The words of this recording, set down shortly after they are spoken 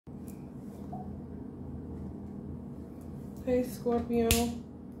Hey, Scorpio. I'm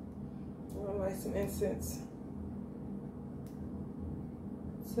gonna light some incense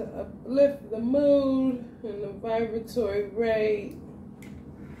to uplift the mood and the vibratory rate.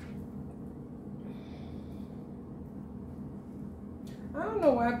 I don't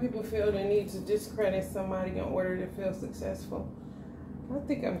know why people feel the need to discredit somebody in order to feel successful. I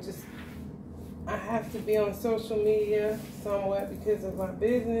think I have to be on social media somewhat because of my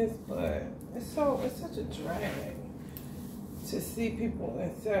business, but it's such a drag to see people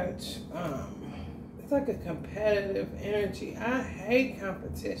in such, it's like a competitive energy. I hate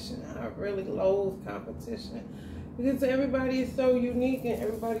competition. I really loathe competition because everybody is so unique and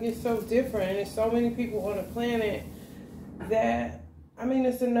everybody is so different. And there's so many people on the planet that, I mean,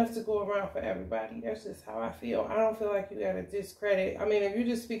 it's enough to go around for everybody. That's just how I feel. I don't feel like you gotta discredit. I mean, if you're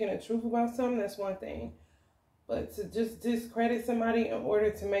just speaking the truth about something, that's one thing. But to just discredit somebody in order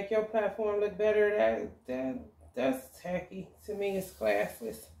to make your platform look better, that's tacky. To me, it's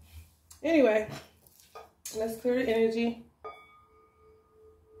classless. Anyway, let's clear the energy.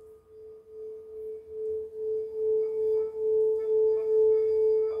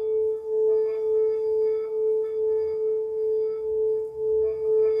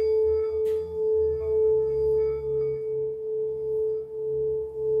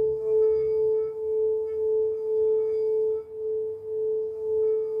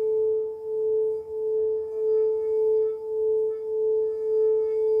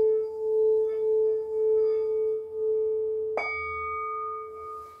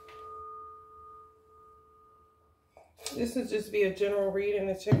 This would just be a general reading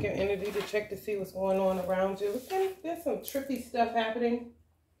to check your energy, to check to see what's going on around you. There's some trippy stuff happening,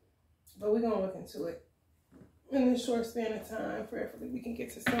 but we're going to look into it in this short span of time. Prayerfully, we can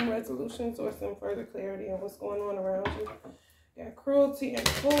get to some resolutions or some further clarity on what's going on around you. Got cruelty and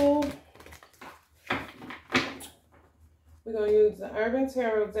fool. We're going to use the Urban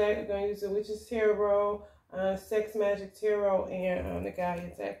Tarot deck. We're going to use the Witch's Tarot, Sex Magic Tarot, and the Gaia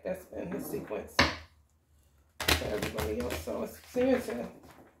deck. That's been the sequence for everybody else. So it's seeming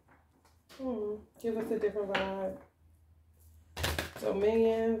to give us a different vibe.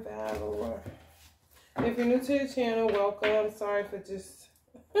 Dominion, Valor. If you're new to the channel, welcome. Sorry for just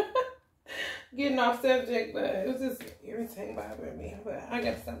getting off subject, but it was just irritating, bothering me. But I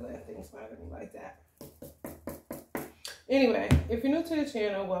got to stop letting things bother me like that. Anyway, if you're new to the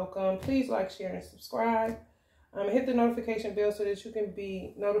channel, welcome. Please like, share, and subscribe. Hit the notification bell so that you can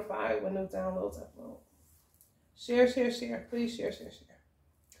be notified when new downloads upload. Share, share, share. Please share, share,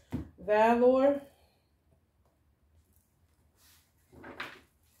 share. Valor.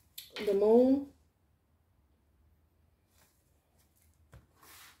 The Moon.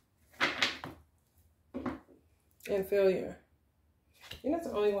 And Failure. You're not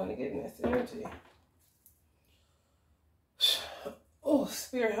the only one to get in this energy. Oh,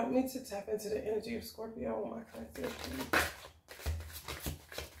 Spirit, help me to tap into the energy of Scorpio. Oh, my God.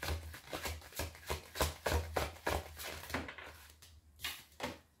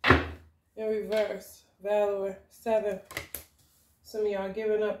 In reverse, Valor, 7. Some of y'all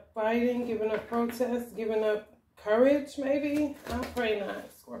giving up fighting, giving up protest, giving up courage, maybe. I pray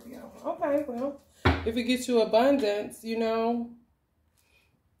not, Scorpio. Okay, well, if it gets you abundance, you know.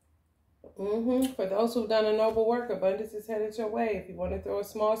 For those who've done a noble work, abundance is headed your way. If you want to throw a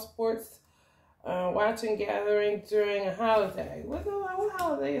small sports watching gathering during a holiday. What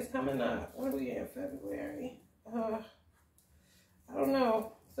holiday is coming up? What are we in, February? I don't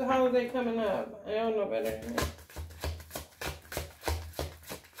know. It's a holiday coming up. I don't know better than that.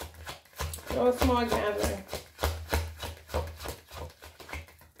 Throw a small gathering.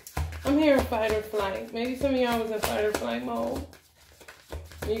 I'm hearing fight or flight. Maybe some of y'all was in fight or flight mode.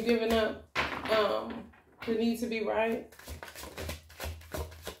 You're giving up the need to be right.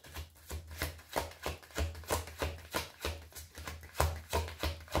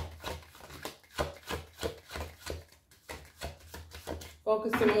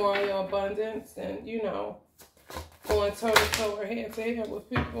 Focusing more on your abundance and, you know, going toe-to-toe or head-to-head with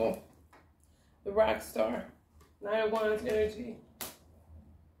people. The rock star. Knight of Wands energy.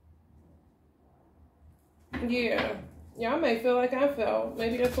 Yeah. Y'all may feel like I felt.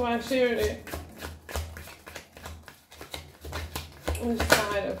 Maybe that's why I shared it. I'm just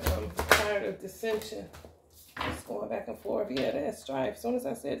tired of dissension. Just going back and forth. Yeah, that's strife. As soon as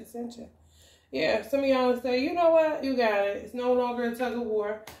I said dissension. Yeah, some of y'all say, you know what? You got it. It's no longer a tug of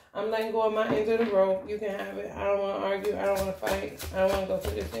war. I'm letting go of my end of the rope. You can have it. I don't want to argue. I don't want to fight. I don't want to go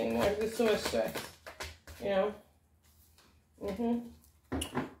through this anymore. There's too much stress. You know?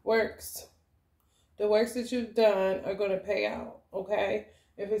 Works. The works that you've done are going to pay out, okay?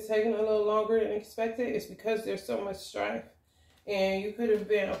 If it's taking a little longer than expected, it's because there's so much strife. And you could have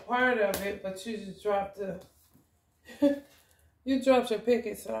been a part of it, but you just dropped you dropped your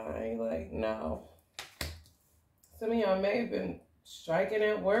picket sign. Like, no. Some of y'all may have been striking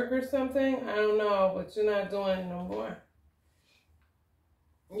at work or something. I don't know, but you're not doing it no more.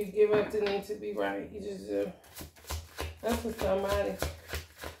 You give up the need to be right. You just do. That's for somebody.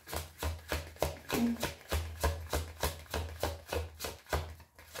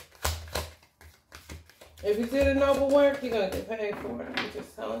 If you did a noble work, you're going to get paid for it. I'm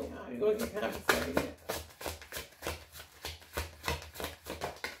just telling y'all. You're going to get compensated.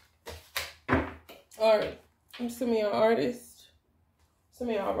 All right. Some of y'all artists. Some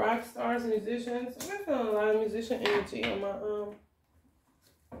of y'all rock stars, musicians. I've been feeling a lot of musician energy on my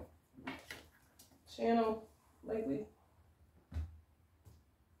channel lately.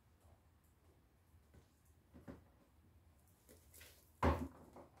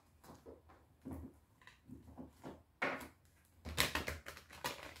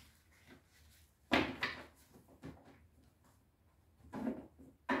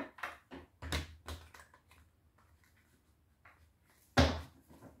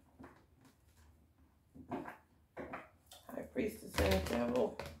 Priestess and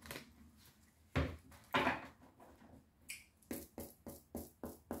devil.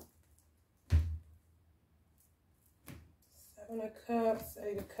 Seven of Cups,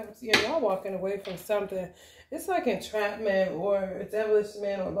 Eight of Cups. Yeah, y'all walking away from something. It's like entrapment or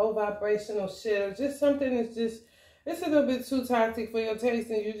establishment or low vibrational shit or just something that's just, it's a little bit too toxic for your taste,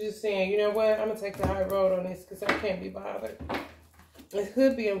 and you're just saying, you know what, I'm going to take the high road on this because I can't be bothered. It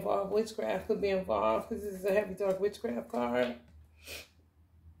could be involved. Witchcraft could be involved because this is a heavy dark witchcraft card.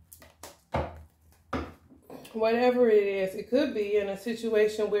 Whatever it is, it could be in a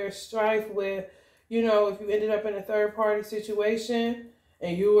situation where strife with, you know, if you ended up in a third party situation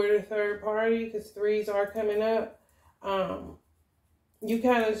and you were the third party, because threes are coming up, you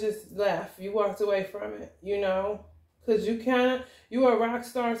kind of just left. You walked away from it, you know, because you are a rock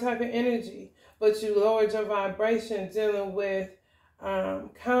star type of energy, but you lowered your vibration dealing with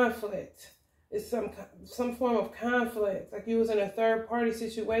conflict. It's some form of conflict, like you was in a third party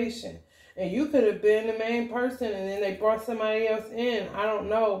situation. And you could have been the main person and then they brought somebody else in. I don't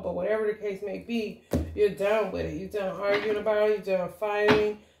know. But whatever the case may be, you're done with it. You're done arguing about it. You're done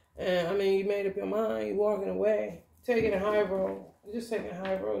fighting. And, I mean, you made up your mind. You're walking away. Taking a high road. You're just taking a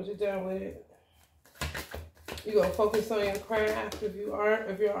high road. You're done with it. You're going to focus on your craft. If you're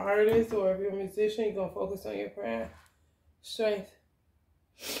an artist or if you're a musician, you're going to focus on your craft. Strength.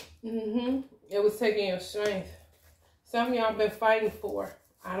 It was taking your strength. Some of y'all been fighting for.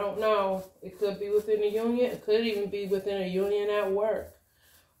 I don't know. It could be within a union. It could even be within a union at work.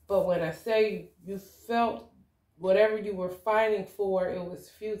 But when I say you felt whatever you were fighting for, it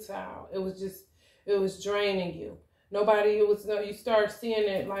was futile. It was draining you. You start seeing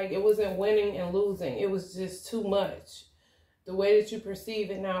it like it wasn't winning and losing. It was just too much. The way that you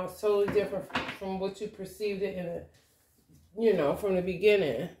perceive it now is totally different from what you perceived it from the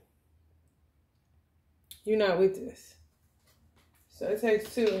beginning. You're not with this. So it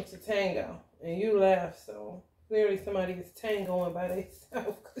takes two to tango, and you left. So clearly somebody is tangoing by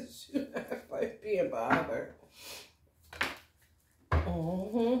themselves because you're not like being bothered.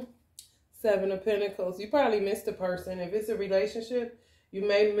 Seven of Pentacles. You probably missed a person. If it's a relationship, you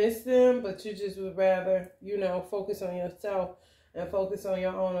may miss them, but you just would rather, focus on yourself and focus on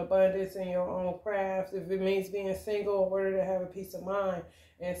your own abundance and your own craft. If it means being single in order to have a peace of mind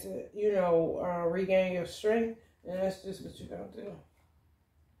and to, regain your strength, and that's just what you're going to do.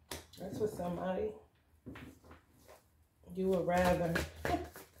 That's for somebody. You would rather.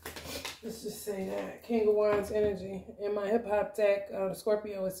 Let's just say that. King of Wands energy. In my hip-hop deck,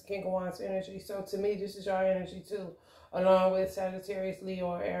 Scorpio is King of Wands energy. So to me, this is your energy too. Along with Sagittarius, Leo,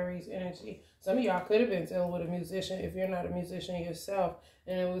 or Aries energy. Some of y'all could have been dealing with a musician if you're not a musician yourself.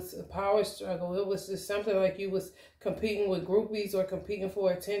 And it was a power struggle. It was just something like you was competing with groupies or competing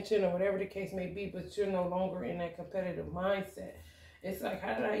for attention or whatever the case may be. But you're no longer in that competitive mindset. It's like,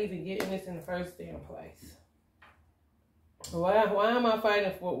 how did I even get in this in the first damn place? Why am I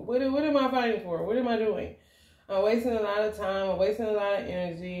fighting for? What am I fighting for? What am I doing? I'm wasting a lot of time. I'm wasting a lot of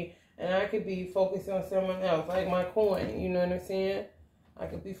energy. And I could be focused on someone else. Like my coin, you know what I'm saying? I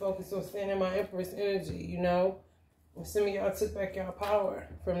could be focused on staying in my Empress energy, And some of y'all took back your power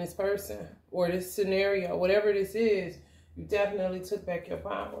from this person. Or this scenario. Whatever this is, you definitely took back your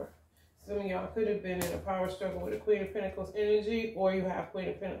power. Some of y'all could have been in a power struggle with a Queen of Pentacles energy. Or you have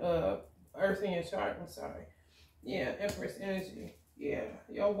Queen of Earth in your chart. I'm sorry. Yeah, Empress energy. Yeah,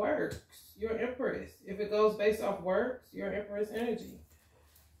 your works. Your Empress. If it goes based off works, your Empress energy.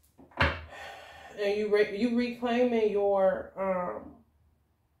 and you reclaiming your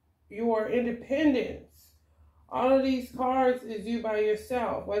independence. All of these cards is you by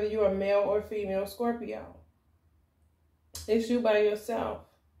yourself, whether you're a male or female Scorpio. It's you by yourself.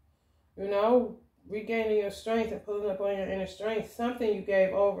 You know, regaining your strength and pulling up on your inner strength, something you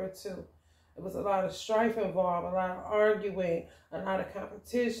gave over to. It was a lot of strife involved, a lot of arguing, a lot of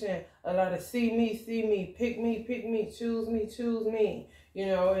competition, a lot of see me, pick me, choose me, you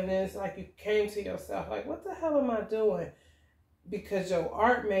know, and then it's like you came to yourself like, what the hell am I doing? Because your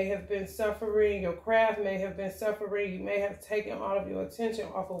art may have been suffering, your craft may have been suffering, you may have taken all of your attention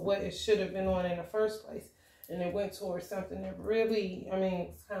off of what it should have been on in the first place. And it went towards something that really, I mean,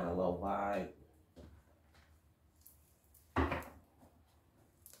 it's kind of a little wide.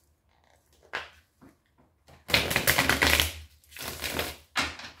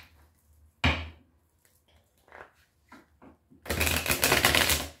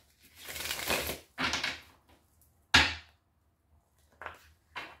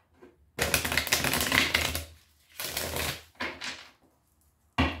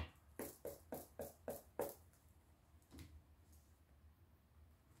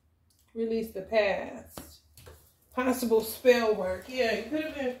 Release the past. Possible spell work. Yeah, it could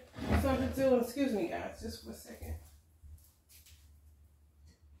have been something to, excuse me guys, just for a second.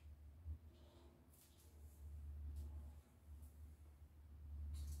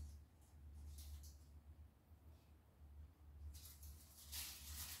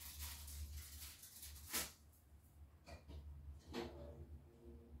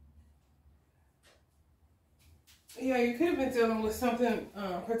 Yeah, you could have been dealing with something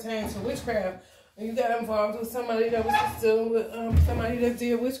pertaining to witchcraft. And you got involved with somebody that was dealing with somebody that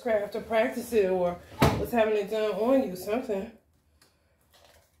did witchcraft or practiced it or was having it done on you, something.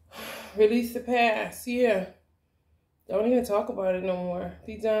 Release the past, yeah. Don't even talk about it no more.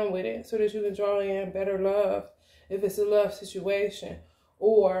 Be done with it so that you can draw in better love if it's a love situation.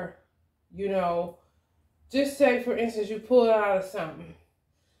 Or, you know, just say, for instance, you pull out of something.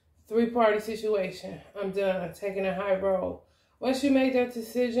 3-party situation. I'm done. Taking a high road. Once you make that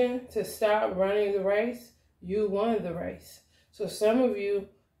decision to stop running the race, you won the race. So some of you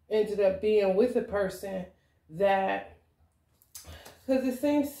ended up being with a person that, because it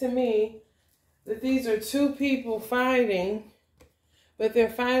seems to me that these are 2 people fighting, but they're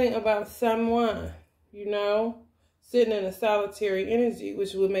fighting about someone, you know, sitting in a solitary energy,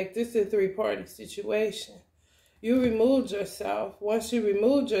 which would make this a 3-party situation. You removed yourself. Once you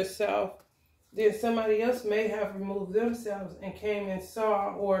removed yourself, then somebody else may have removed themselves and came and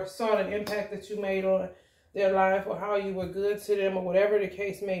saw the impact that you made on their life or how you were good to them or whatever the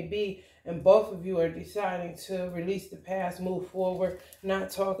case may be. And both of you are deciding to release the past, move forward,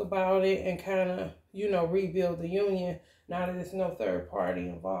 not talk about it, and kind of, you know, rebuild the union now that there's no 3rd party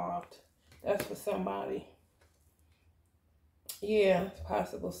involved. That's for somebody. Yeah,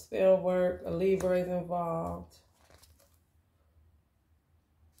 possible spell work. A Libra is involved.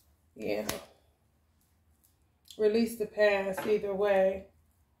 Yeah. Release the past either way.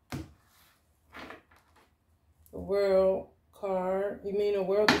 The World card. You mean the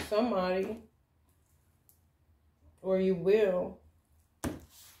world to somebody. Or you will.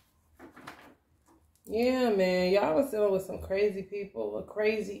 Yeah, man. Y'all was dealing with some crazy people. A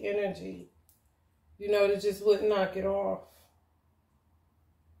crazy energy. You know, that just wouldn't knock it off.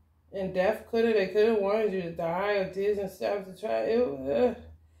 And they could have wanted you to die or did and stuff to try.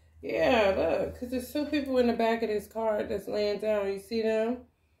 Yeah, look, because there's 2 people in the back of this card that's laying down. You see them?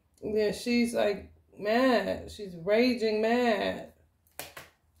 And then she's like mad. She's raging mad.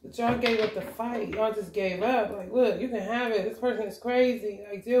 But y'all gave up the fight. Y'all just gave up. Like, look, you can have it. This person is crazy.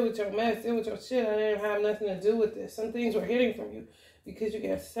 Like, deal with your mess. Deal with your shit. I didn't have nothing to do with this. Some things were hitting from you because you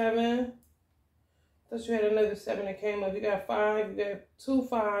got 7. I thought you had another 7 that came up. You got 5. You got 2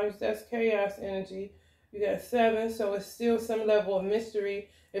 5s. That's chaos energy. You got 7. So it's still some level of mystery.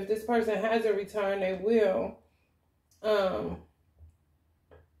 If this person has a return, they will.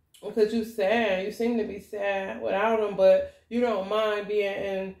 Because you sad. You seem to be sad without them, but you don't mind being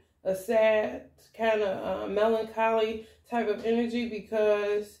in a sad kind of melancholy type of energy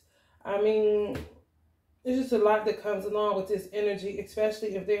because, I mean, there's just a lot that comes along with this energy,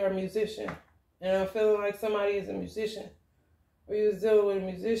 especially if they're a musician. And I'm feeling like somebody is a musician. Or you was dealing with a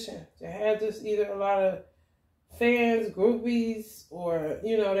musician. They had just either a lot of fans, groupies, or,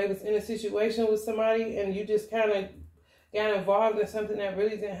 you know, they was in a situation with somebody and you just kind of got involved in something that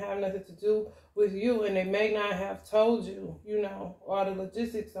really didn't have nothing to do with you, and they may not have told you, you know, all the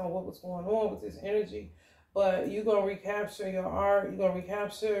logistics on what was going on with this energy, but you're going to recapture your art, you're going to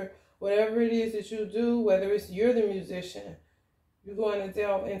recapture whatever it is that you do, whether it's you're the musician, you're going to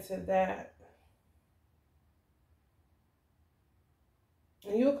delve into that.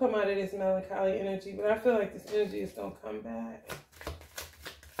 And you'll come out of this melancholy energy, but I feel like this energy is going to come back.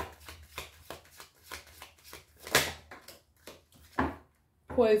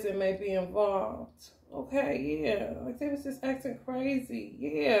 Poison may be involved. Okay, yeah. Like they was just acting crazy.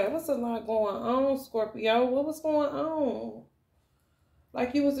 Yeah, what's a lot going on, Scorpio? What was going on?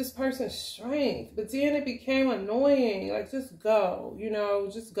 Like you was this person's strength, but then it became annoying. Like just go, you know,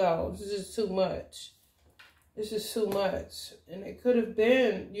 just go. This is just too much. It's just too much. And it could have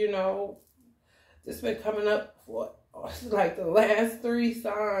been, you know, this been coming up for like the last 3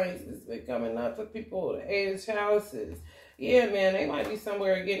 signs. It's been coming up for people, the 8 of chalices. Yeah, man, they might be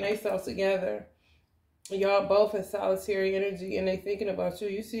somewhere getting themselves together. Y'all both in solitary energy and they thinking about you.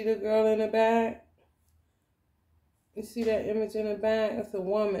 You see the girl in the back? You see that image in the back? That's a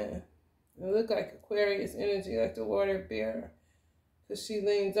woman. It look like Aquarius energy, like the water bear. Because she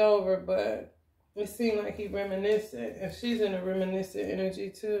leans over, but it seemed like he reminiscent. And she's in a reminiscent energy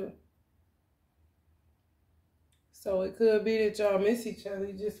too. So it could be that y'all miss each other.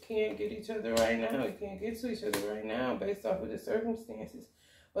 You just can't get each other right now. You can't get to each other right now based off of the circumstances.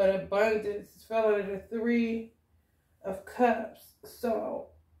 But abundance fell under the 3 of Cups. So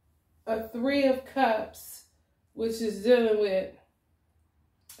a 3 of Cups, which is dealing with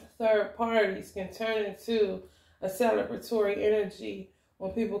third parties, can turn into a celebratory energy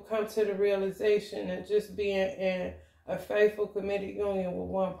when people come to the realization that just being in a faithful, committed union with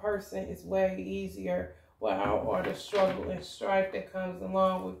one person is way easier without all the struggle and strife that comes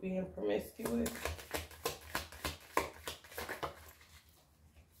along with being promiscuous.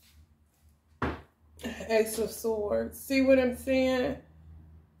 Ace of Swords. See what I'm saying?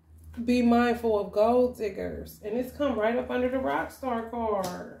 Be mindful of gold diggers. And it's come right up under the Rockstar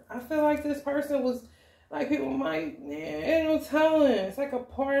card. I feel like this person was, like people might, ain't no telling. It's like a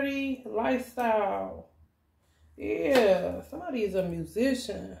party lifestyle. Yeah, somebody is a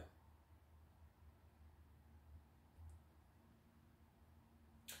musician.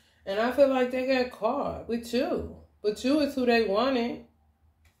 And I feel like they got caught with you. But you is who they wanted.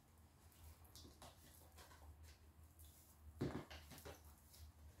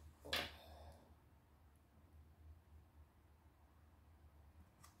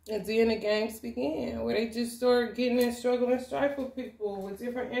 And then the games began, where they just started getting in struggle and strife with people with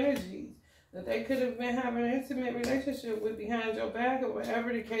different energies that they could have been having an intimate relationship with behind your back or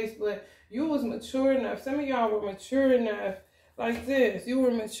whatever the case. But you was mature enough. Some of y'all were mature enough like this. You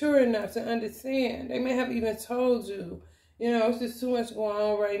were mature enough to understand. They may have even told you, you know, it's just too much going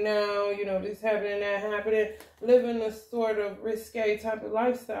on right now. You know, this happening, that happening. Living a sort of risque type of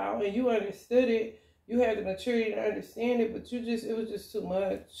lifestyle. And you understood it. You had the maturity to understand it, but it was just too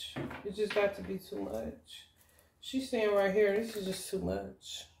much. It just got to be too much. She's saying right here, this is just too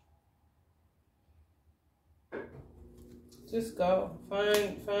much. Just go.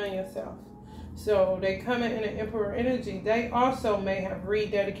 Find yourself. So they come in an Emperor energy. They also may have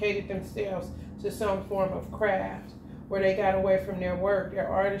rededicated themselves to some form of craft where they got away from their work, their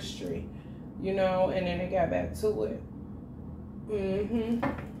artistry, you know, and then they got back to it.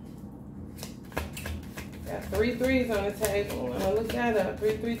 Got 3 3s on the table. I'm going to look that up.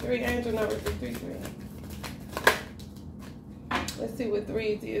 333, angel number 333. Let's see what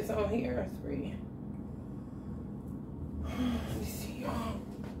 3 is on here. 3. Let me see, y'all.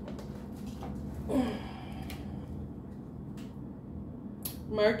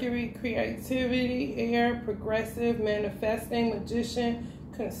 Mercury, creativity, air, progressive, manifesting, magician,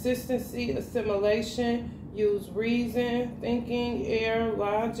 consistency, assimilation, use reason, thinking, air,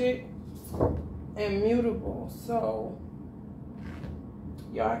 logic, and mutable. So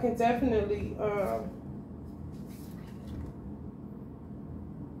y'all can definitely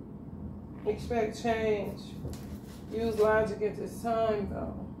expect change. Use logic at this time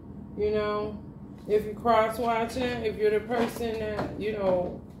though. You know, if you're cross-watching, if you're the person that, you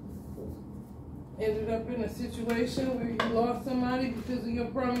know, ended up in a situation where you lost somebody because of your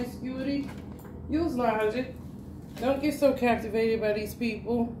promiscuity, use logic. Don't get so captivated by these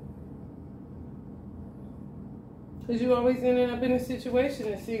people. Because you always ended up in a situation,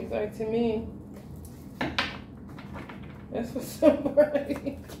 it seems like to me. That's for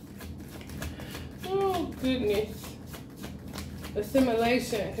somebody. Oh, goodness.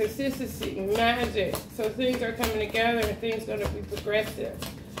 Assimilation, consistency, magic. So things are coming together and things are going to be progressive.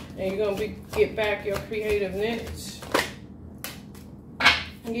 And you're going to get back your creative niche.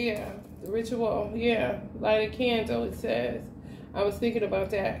 Yeah, the ritual. Yeah, light a candle, it says. I was thinking about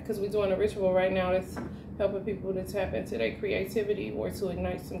that because we're doing a ritual right now that's helping people to tap into their creativity or to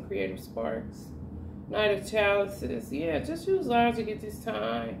ignite some creative sparks. Knight of Chalices. Yeah, just use logic at this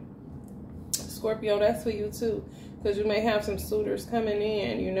time. Scorpio, that's for you too. Because you may have some suitors coming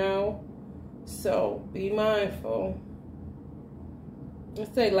in, you know. So be mindful.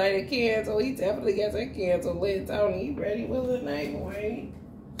 Let's say light a candle. He definitely got that candle lit. On. He ready, willing, able. Wait.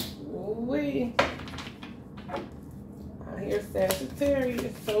 Wait. I hear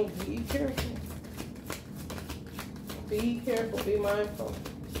Sagittarius, so be careful. Be careful. Be mindful.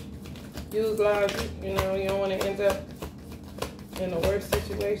 Use logic. You know, you don't want to end up in a worse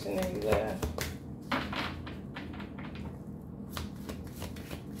situation than you left.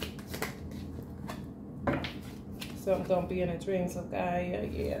 Something don't be in the dreams of guy.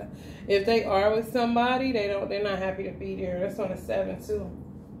 Yeah. If they are with somebody, they're not happy to be there. That's on a 7 too.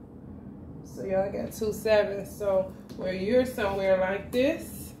 So y'all got 2 7s. So where you're somewhere like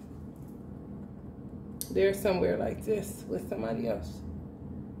this, they're somewhere like this with somebody else.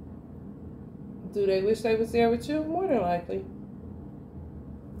 Do they wish they was there with you? More than likely.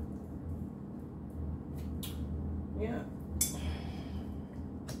 Yeah.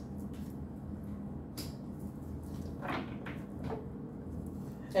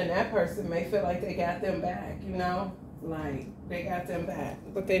 And that person may feel like they got them back, you know? Like, they got them back,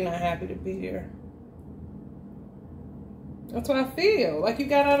 but they're not happy to be there. That's what I feel. Like you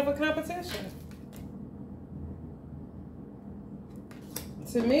got out of a competition.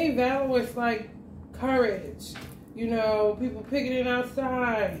 To me, valor is like courage. You know, people picking it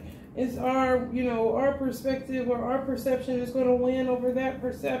outside. It's our, you know, our perspective or our perception is going to win over that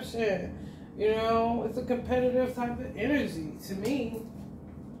perception. You know, it's a competitive type of energy to me.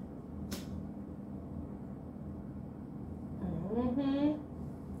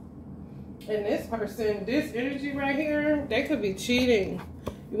 And this person, this energy right here, they could be cheating.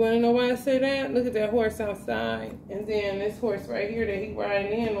 You want to know why I say that? Look at that horse outside. And then this horse right here that he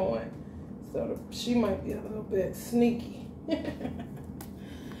riding in on. So she might be a little bit sneaky.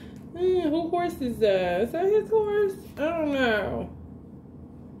 Who horse is that? Is that his horse? I don't know.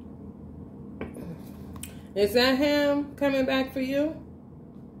 Is that him coming back for you?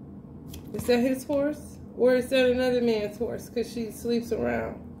 Is that his horse? Or is that another man's horse? Because she sleeps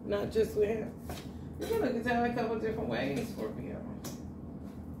around, not just with him. You can look at that a couple different ways, Scorpio.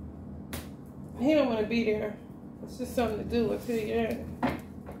 He don't want to be there. It's just something to do until you're in it.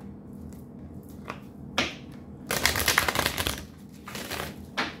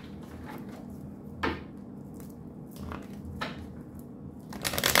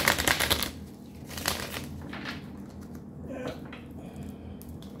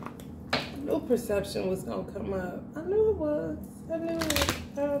 Perception was gonna come up. I knew it was. I knew it.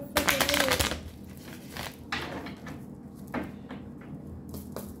 I fucking knew it.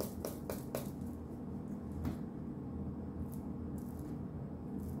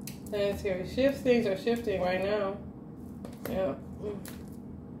 Planetary shifts. Things are shifting right now. Yeah.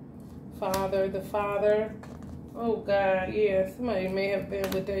 The father. Oh God, yeah. Somebody may have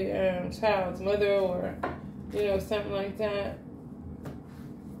been with their child's mother, or you know, something like that.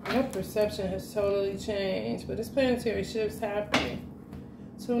 Your perception has totally changed, but this planetary shift's happening.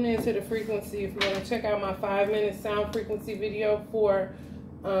 Tune into the frequency if you want to check out my 5-minute sound frequency video for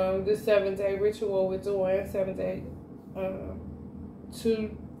this 7-day ritual we're doing. 7-day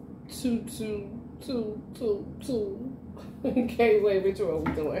 2 gateway ritual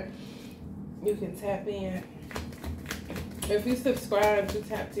we're doing. You can tap in. If you subscribe, you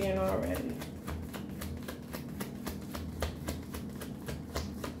tapped in already.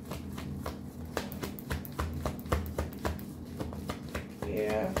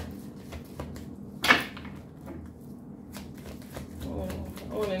 Yeah. I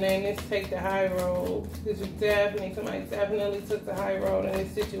want to name this Take the High Road. Because somebody definitely took the high road in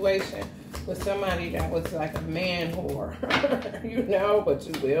this situation with somebody that was like a man whore. You know, but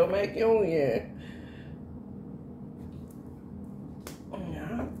you will make union.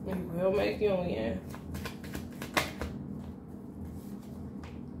 Yeah, you will make union.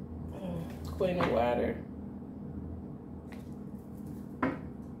 Queen of Water.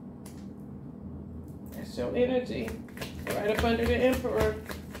 Your energy right up under the Emperor.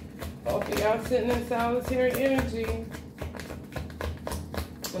 Both of y'all sitting in solitary energy,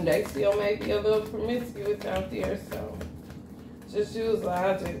 and they still may be a little promiscuous out there, so just use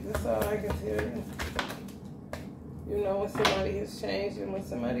logic. That's all I can tell you. You know when somebody has changed and when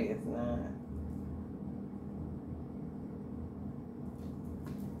somebody has not.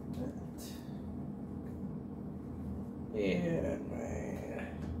 Yeah, man.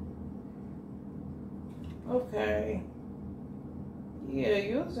 Okay. Yeah,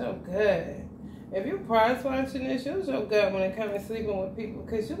 use your gut. If you're prize watching this, use your gut when it comes to sleeping with people,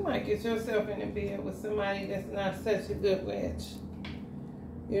 because you might get yourself in the bed with somebody that's not such a good witch.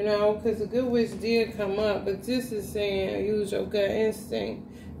 You know, because the good witch did come up, but this is saying use your gut instinct,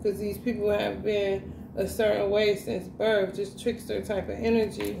 because these people have been a certain way since birth, just trickster type of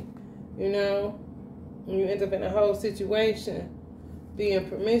energy, you know. And you end up in a whole situation being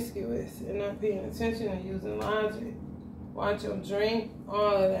promiscuous and not paying attention and using logic. Watch your drink,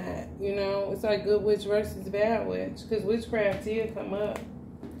 all of that, you know. It's like good witch versus bad witch, because witchcraft did come up.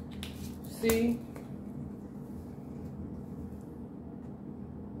 See?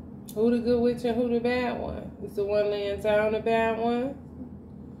 Who the good witch and who the bad one? Is the one laying down the bad one?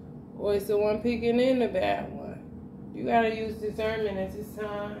 Or is the one picking in the bad one? You gotta use discernment at this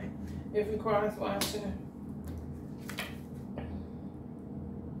time if you're cross-watching.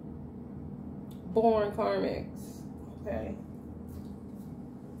 Born karmics. Okay.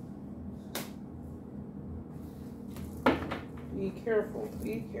 Be careful.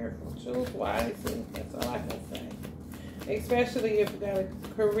 Be careful. Choose wisely. That's all I can say. Especially if you got a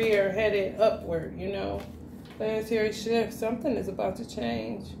career headed upward, you know. Planetary shift. Something is about to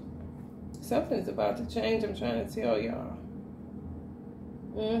change. Something is about to change. I'm trying to tell y'all.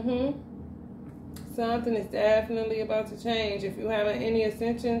 Something is definitely about to change. If you have any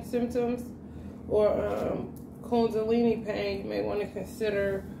ascension symptoms or Kundalini pain, you may want to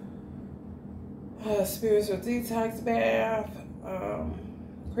consider spiritual detox bath,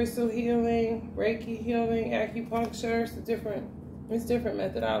 crystal healing, Reiki healing, acupuncture. It's different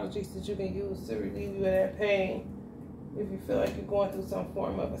methodologies that you can use to relieve you of that pain if you feel like you're going through some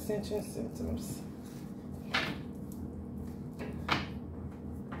form of ascension symptoms.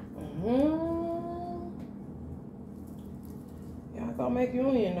 Y'all gonna make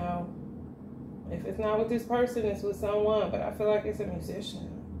union now. If it's not with this person, it's with someone. But I feel like it's a musician.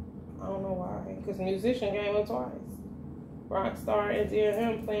 I don't know why. Because musician came up twice. Rock star and then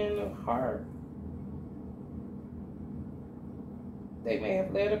him playing the harp. They may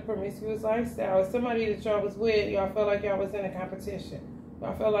have led a promiscuous lifestyle. If somebody that y'all was with, y'all felt like y'all was in a competition.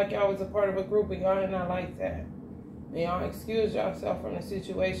 Y'all felt like y'all was a part of a group and y'all did not like that. And y'all excused yourself from the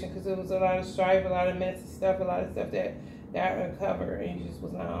situation because it was a lot of strife, a lot of messy stuff, a lot of stuff that got uncovered, and you just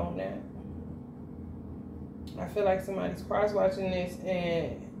was not on that. I feel like somebody's cross-watching this,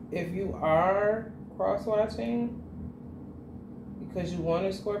 and if you are cross-watching because you want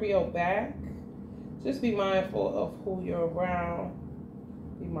a Scorpio back, just be mindful of who you're around.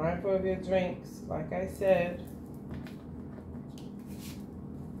 Be mindful of your drinks, like I said.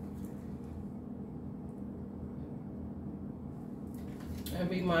 And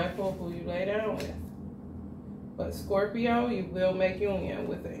be mindful of who you lay down with. But Scorpio, you will make union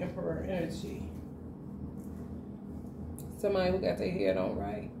with the Emperor energy. Somebody who got their head on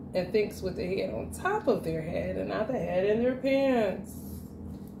right and thinks with their head on top of their head and not the head in their pants.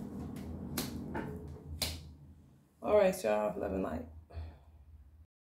 All right, y'all. Love and light.